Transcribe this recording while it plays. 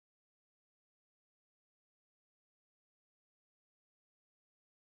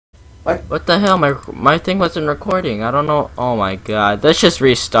What? What the hell? My thing wasn't recording. I don't know. Oh my god. Let's just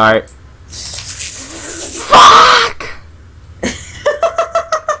restart. Fuck!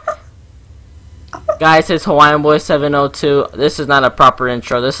 Guys, it's Hawaiian Boy 702. This is not a proper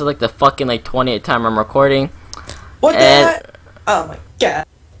intro. This is like the fucking 28th time I'm recording. What the heck? Oh my god.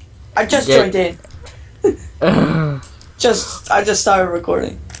 I just joined in. I just started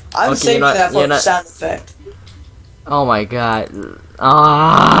recording. I'm saving that for sound effect. Oh my god.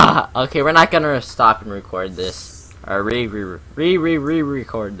 Okay, we're not gonna stop and record this. Or re-record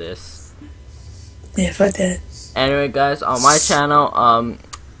this. Yeah, fuck that. Anyway, guys, on my channel,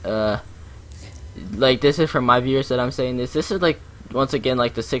 like, this is for my viewers that I'm saying this. This is, like, once again,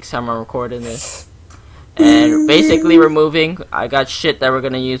 like, the 6th time I'm recording this. And basically, we're moving. I got shit that we're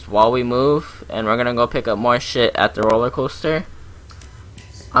gonna use while we move. And we're gonna go pick up more shit at the roller coaster.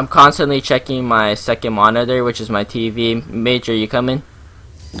 I'm constantly checking my second monitor, which is my TV. Major, you coming?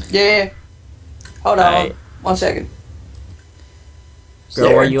 Yeah. Hold on. 1 second.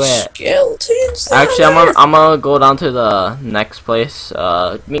 Girl, where you at? Skeletons. Actually, I'm gonna go down to the next place.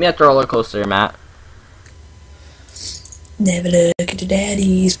 Meet me at the roller coaster, Matt. Never look at your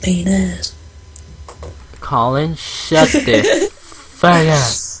daddy's penis. Colin, shut the fuck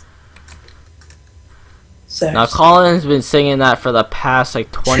up. Sorry. Now, Colin's been singing that for the past,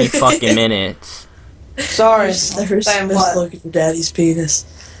 like, 20 fucking minutes. Sorry. Never look at your daddy's penis.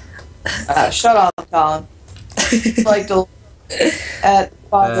 Shut up, Colin. Like the at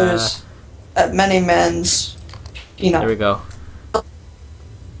fathers, at many men's, you know. There we go.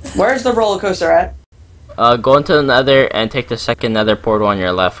 Where's the roller coaster at? Go into the nether and take the second nether portal on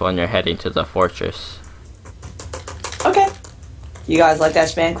your left when you're heading to the fortress. Okay. You guys like that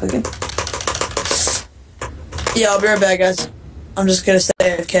spam clicking? Yeah, I'll be right back, guys. I'm just gonna stay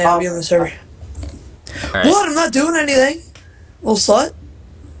AFK. I'll be on the server. Right. What? I'm not doing anything. Little slut.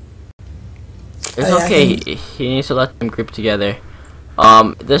 It's okay. He needs to let them group together.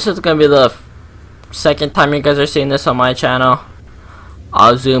 This is gonna be the second time you guys are seeing this on my channel.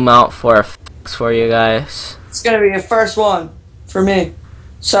 I'll zoom out for a fix for you guys. It's gonna be the first one for me.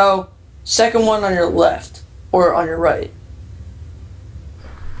 So, second one on your left or on your right.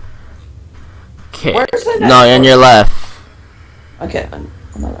 Okay. Where's the No, on your left. Okay, on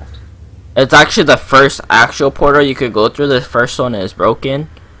my left. It's actually the first actual portal you could go through. The first one is broken.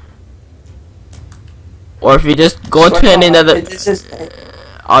 Or if you just go to any other,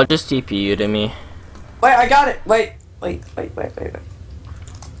 I'll just TP you to me. Wait, I got it. Wait.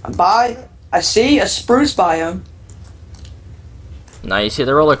 I'm by. I see a spruce biome. Now you see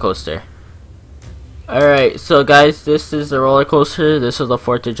the roller coaster. Alright, so guys, this is the roller coaster. This is the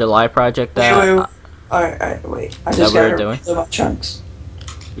 4th of July project that Alright, wait. I just gotta reload my chunks.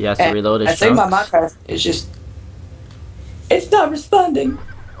 You have to reload his I think my chunks. Minecraft is just... It's not responding.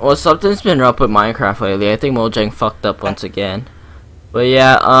 Well, something's been up with Minecraft lately. I think Mojang fucked up once again. But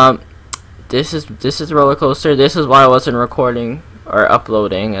yeah, this is the roller coaster. This is why I wasn't recording or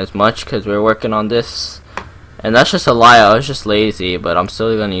uploading as much, because we were working on this. And that's just a lie. I was just lazy, but I'm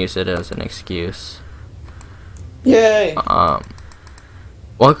still gonna use it as an excuse. Yay.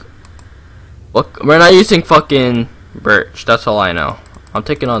 What? We're not using fucking birch. That's all I know. I'm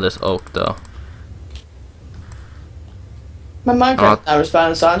taking all this oak though. My Minecraft's not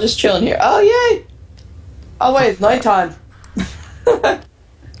responding, so I'm just chilling here. Oh, yay! Oh, wait, it's nighttime.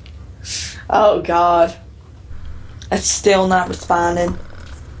 Oh, God. It's still not responding.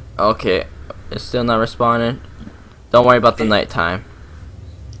 Okay, it's still not responding. Don't worry about the nighttime.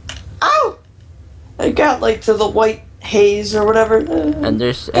 Ow! I got, like, to the white haze or whatever. And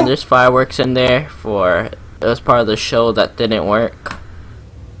there's fireworks in there for... It was part of the show that didn't work.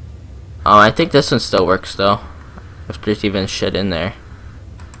 I think this one still works though. If there's even shit in there.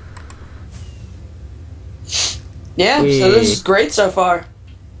 Yeah, so this is great so far.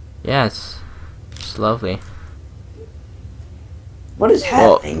 Yeah, it's lovely. What is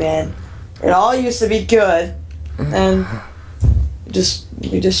happening, man? It all used to be good, and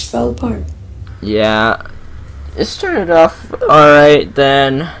we just fell apart. Yeah, it started off alright,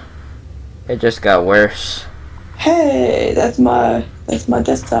 then it just got worse. Hey, that's my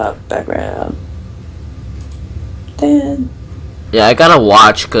desktop background. Then yeah, I gotta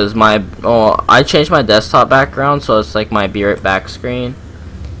watch because I changed my desktop background, so it's like my Be Right Back screen.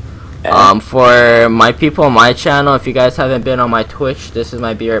 For my people on my channel, if you guys haven't been on my Twitch, this is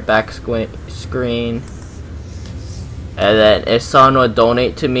my Be Right Back screen. And then if someone would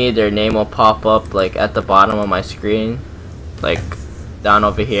donate to me, their name will pop up like at the bottom of my screen, like down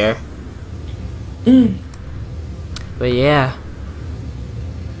over here. But yeah.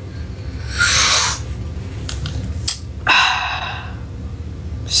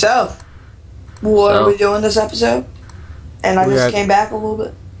 So, what are we doing this episode? And I just came back a little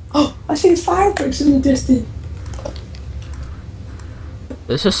bit. Oh, I see fireworks in the distance.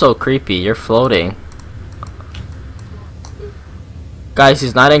 This is so creepy. You're floating. Guys,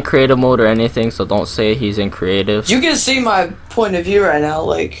 he's not in creative mode or anything, so don't say he's in creative. You can see my point of view right now,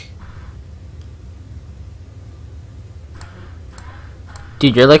 like...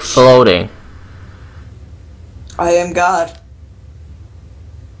 Dude, you're like floating. I am God.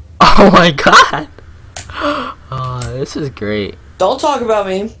 Oh my god! Oh, this is great. Don't talk about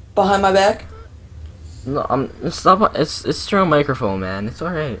me behind my back. No, it's not. It's through a microphone, man. It's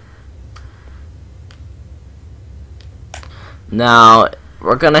alright. Now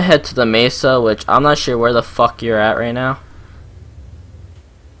we're gonna head to the mesa, which I'm not sure where the fuck you're at right now.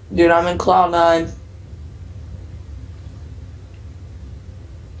 Dude, I'm in Cloud 9.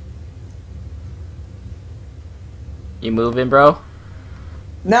 You moving, bro?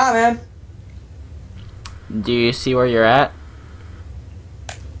 Nah, man. Do you see where you're at?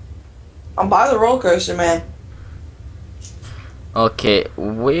 I'm by the roller coaster, man. Okay,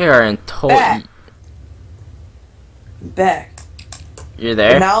 we are in total. Back. You're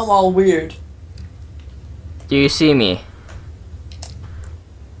there? And now I'm all weird. Do you see me?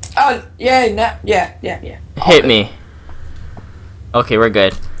 Oh, yeah, yeah. Hit me. Okay, we're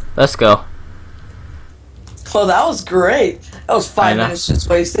good. Let's go. Well, that was great. That was 5 minutes just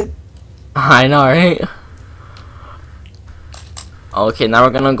wasted. I know, right? Okay, now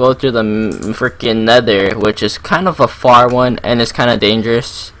we're gonna go through the freaking nether, which is kind of a far one, and it's kind of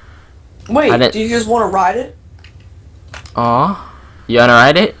dangerous. Wait, do you just want to ride it? Aw. You wanna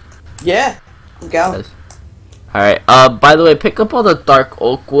ride it? Yeah. Go. Alright, by the way, pick up all the dark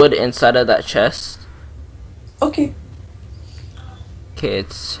oak wood inside of that chest. Okay. Okay,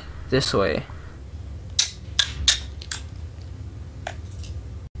 it's this way.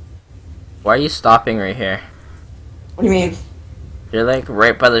 Why are you stopping right here? What do you mean? You're like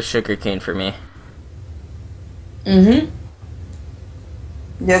right by the sugar cane for me. Mm-hmm.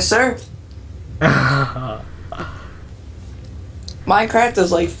 Yes, sir. Minecraft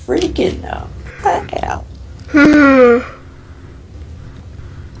is like freaking heck out.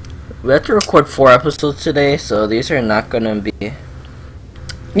 We have to record 4 episodes today, so these are not gonna be... You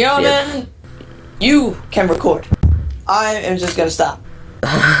know, then you can record. I am just gonna stop.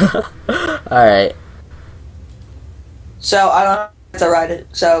 Alright. So, I don't have to write it,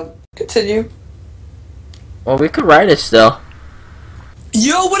 so continue. Well, we could write it still.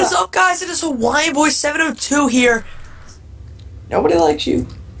 Yo, what is up, guys? It is Hawaiian Boy 702 here. Nobody likes you.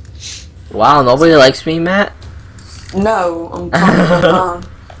 Wow, nobody likes me, Matt? No, I'm talking about Ron.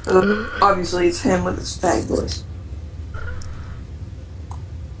 Obviously, it's him with his fag voice.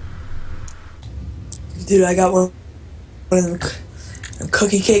 Dude, I got one of them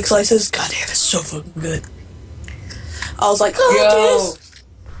cookie cake slices. God damn, it's so fucking good. I was like, oh,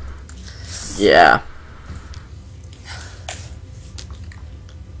 yo. Yeah.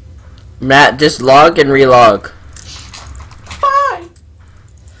 Matt, just log and relog. Fine.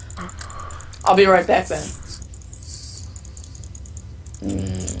 I'll be right back then.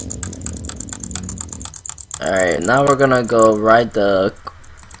 Alright, now we're gonna go ride the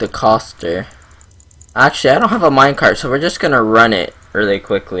coaster. Actually, I don't have a minecart, so we're just gonna run it really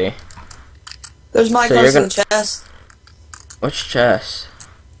quickly. There's minecarts in the chest. Which chest?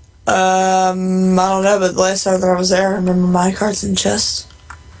 I don't know, but the last time that I was there, I remember minecarts in the chest.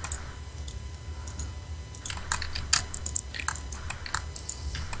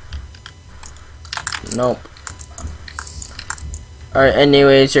 Nope. Alright,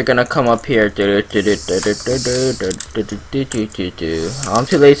 anyways, you're gonna come up here. I'm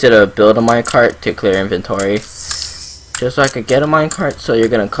too lazy to build a minecart to clear inventory. Just so I could get a minecart, so you're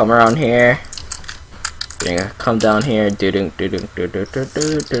gonna come around here. You're gonna come down here.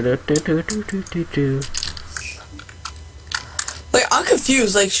 Like, I'm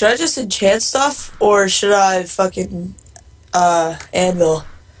confused. Like, should I just enchant stuff, or should I fucking, anvil?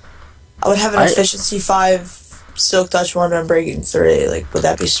 I would have an efficiency 5 silk touch 1 and breaking 3. Like, would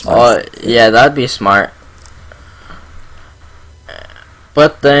that be smart? Oh, yeah, that'd be smart.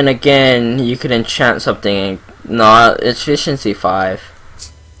 But then again, you could enchant something. No, it's efficiency 5.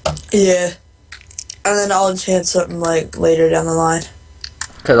 Yeah. And then I'll enchant something, like, later down the line.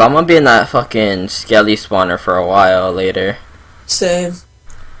 Cause I'm gonna be in that fucking skelly spawner for a while later. Same.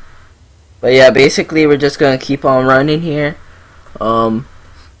 But yeah, basically we're just gonna keep on running here.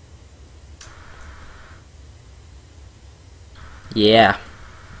 Yeah.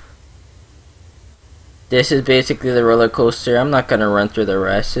 This is basically the roller coaster. I'm not gonna run through the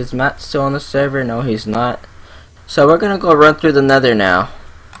rest. Is Matt still on the server? No, he's not. So we're gonna go run through the nether now.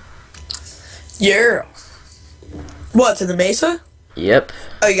 Yeah. What, to the Mesa? Yep.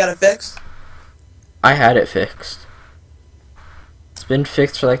 Oh, you got it fixed? I had it fixed. It's been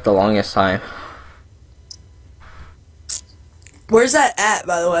fixed for like the longest time. Where's that at,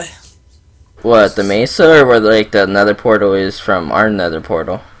 by the way? What, the Mesa, or where like the nether portal is from our nether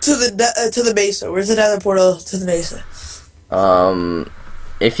portal? To the Mesa. Where's the nether portal to the Mesa?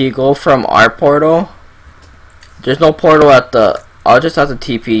 If you go from our portal, there's no portal at the... I'll just have to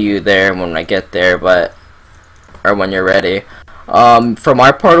TP you there when I get there, but... Or when you're ready. From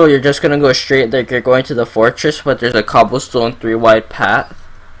our portal, you're just gonna go straight, like you're going to the fortress, but there's a cobblestone 3-wide path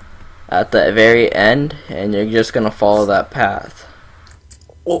at the very end, and you're just gonna follow that path.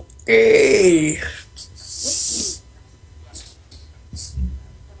 Okay.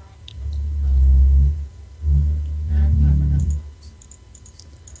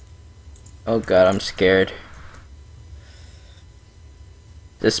 Oh god, I'm scared.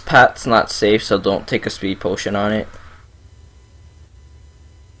 This path's not safe, so don't take a speed potion on it.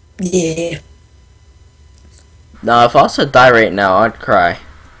 Yeah. Now, if I was to die right now, I'd cry.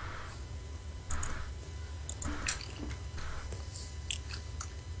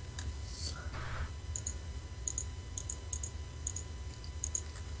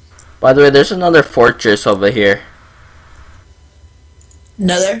 By the way, there's another fortress over here.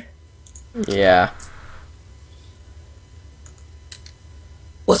 Another? Yeah.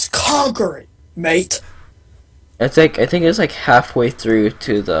 Let's conquer it, mate. It's like, I think it's like halfway through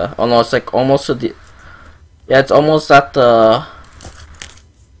to the... Oh no, it's like almost to the... Yeah, it's almost at the...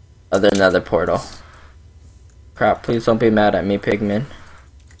 other nether portal. Crap, please don't be mad at me, Pigman.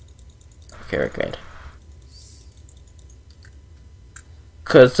 Okay, we're good.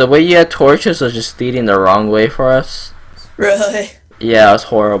 Cause the way you had torches was just leading the wrong way for us. Really? Yeah, it was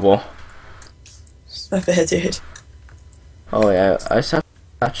horrible. My bad, dude. Oh yeah, I just have to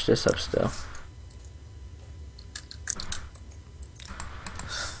patch this up still.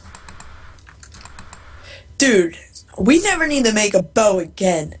 Dude, we never need to make a bow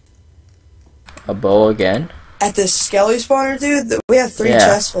again. A bow again? At this skelly spawner, dude, we have 3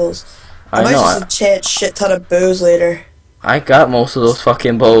 chestfuls. I might just enchant shit ton of bows later. I got most of those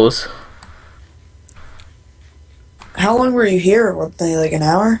fucking bows. How long were you here? What thing, like an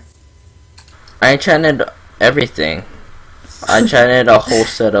hour? I enchanted everything. I enchanted a whole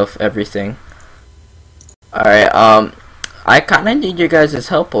set of everything. Alright, I kinda need your guys'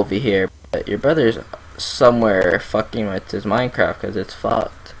 help over here, but your brother's somewhere fucking with his Minecraft because it's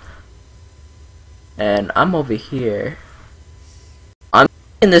fucked. And I'm over here. I'm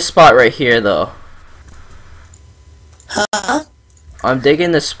in this spot right here though. Huh? I'm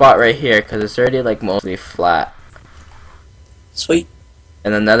digging this spot right here because it's already like mostly flat. Sweet.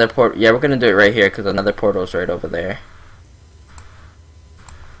 And another port. Yeah, we're gonna do it right here because another portal's right over there.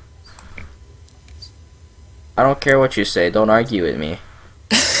 I don't care what you say. Don't argue with me.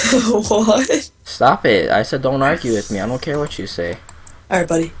 What? Stop it. I said don't argue with me. I don't care what you say. Alright,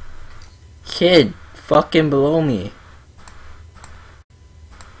 buddy. Kid, fucking below me.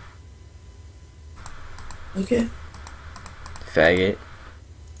 Okay. Faggot.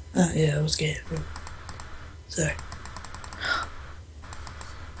 Oh, yeah, I was gay. Sorry.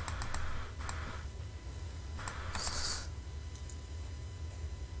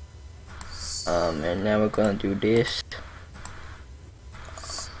 And now we're gonna do this.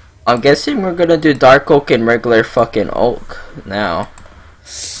 I'm guessing we're gonna do dark oak and regular fucking oak now.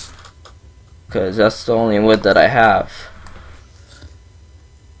 Cause that's the only wood that I have.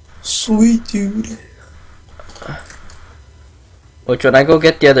 Sweet, dude. Which when I go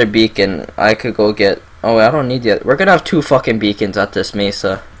get the other beacon, I could go get... Oh, I don't need the other... We're gonna have 2 fucking beacons at this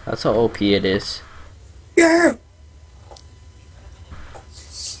mesa. That's how OP it is. Yeah.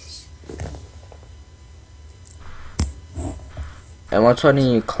 And once one of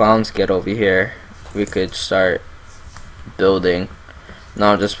you clowns get over here, we could start building.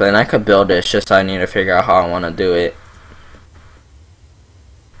 No, I'm just playing. I could build it, it's just I need to figure out how I want to do it.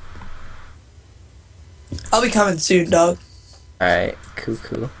 I'll be coming soon, dog. Alright,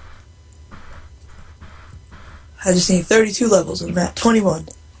 cool. I just need 32 levels on map 21.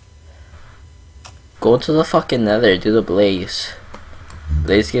 Go to the fucking nether, do the blaze.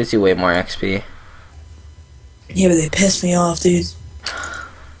 Blaze gives you way more XP. Yeah, but they pissed me off, dude.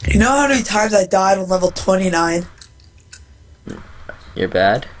 You know how many times I died on level 29? You're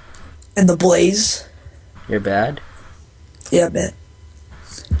bad? In the blaze? You're bad? Yeah, man.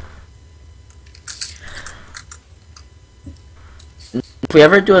 If we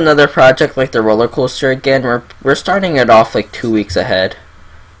ever do another project like the roller coaster again, we're starting it off like 2 weeks ahead.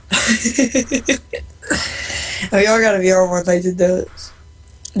 We all gotta be on one night to do it.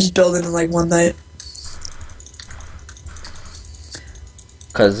 Just build it in like one night.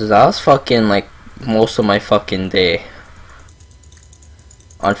 Cause that was fucking like most of my fucking day.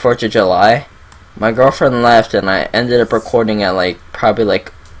 On 4th of July, my girlfriend left and I ended up recording at like probably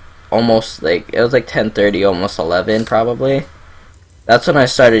like almost like it was like 10:30, almost 11 probably. That's when I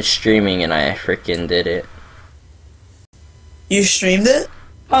started streaming and I freaking did it. You streamed it?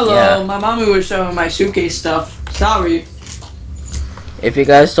 Hello, Yeah. my mommy was showing my suitcase stuff. Sorry. If you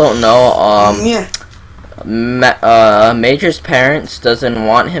guys don't know, Yeah. Major's parents doesn't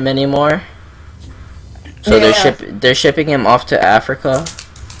want him anymore, so Yeah. they're shipping him off to Africa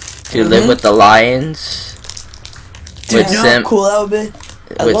to live with the lions. Dude, With you know Sim, how cool that would be?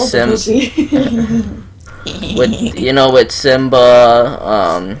 I with love Sim, the pussy. with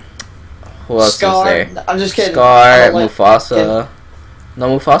Simba. Who else Scar. is there? I'm just kidding. Scar, I'm like- Mufasa.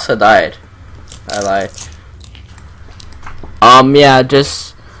 No, Mufasa died. I lied. Yeah,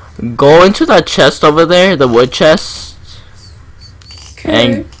 just go into that chest over there, the wood chest,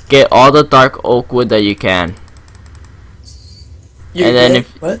 and get all the dark oak wood that you can. You're And then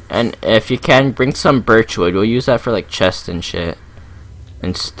good? What? if you can, bring some birch wood. We'll use that for like chests and shit,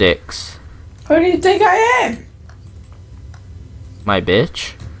 and sticks. Who do you think I am? My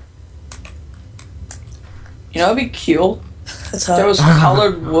bitch. You know, it'd be cute. That's There how. was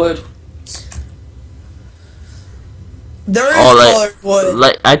colored wood. There is Oh, colored wood.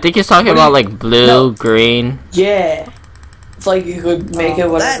 Like I think he's talking What do about you- like blue, No. green. Yeah. It's like you could make it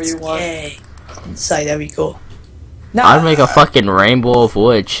whatever That's you want. gay. Inside, that'd be cool. No, I'd make a fucking rainbow of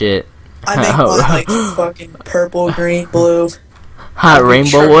wood. Shit. I make mine like fucking purple, green, blue. Hot rainbow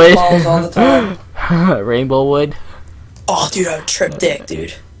tripping wood. balls all the time. Rainbow wood. Oh, dude, I would trip dick,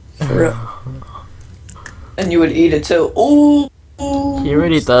 dude. For real. And you would eat it too. Ooh. He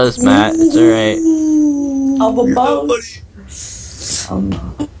already does, Matt. It's alright. Up above.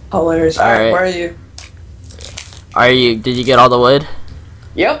 Hilarious. All right. Alright, where are you? Did you get all the wood?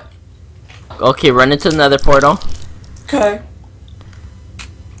 Yep. Okay, run into the nether portal. Okay.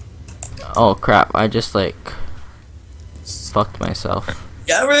 Oh crap, I just like fucked myself.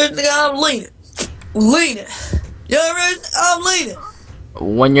 Yeah, ready? I'm leaning. Leaning. Yeah, ready? I'm leaning.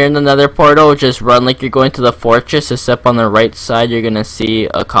 When you're in the nether portal, just run like you're going to the fortress, except on the right side you're gonna see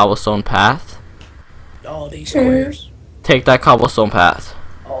a cobblestone path. All these squares. Take that cobblestone path.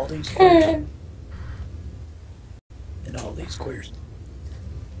 All these squares. And all these squares.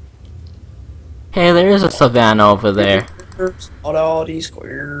 Hey, there is a savannah over there. All these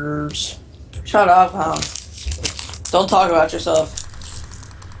squares. Shut up, huh? Don't talk about yourself.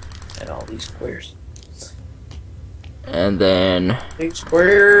 And all these squares. And then These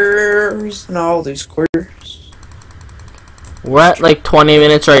squares. And all these squares. we're at like 20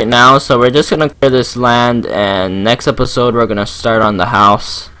 minutes right now, so we're just gonna clear this land, and next episode we're gonna start on the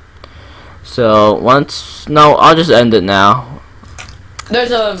house. So I'll just end it now.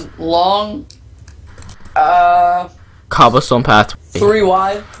 There's a long, Cobblestone path. 3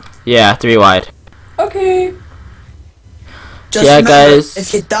 wide. Yeah, 3 wide. Okay. Just Yeah, remember, guys.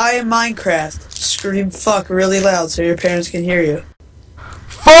 if you die in Minecraft, scream fuck really loud so your parents can hear you.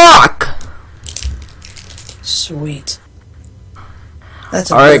 Fuck! Sweet.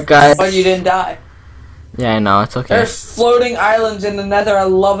 That's Alright, guys. But you didn't die. Yeah, I know, it's okay. There's floating islands in the nether. I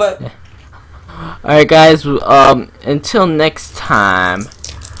love it. Alright, guys, until next time,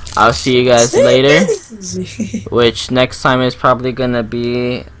 I'll see you guys later. Which next time is probably gonna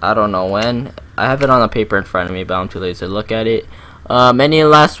be, I don't know when. I have it on the paper in front of me, but I'm too lazy to look at it. Any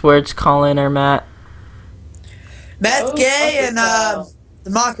last words, Colin or Matt? Matt Oh, Gay fuck and yourself.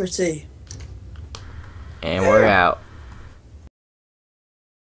 democracy. And we're out.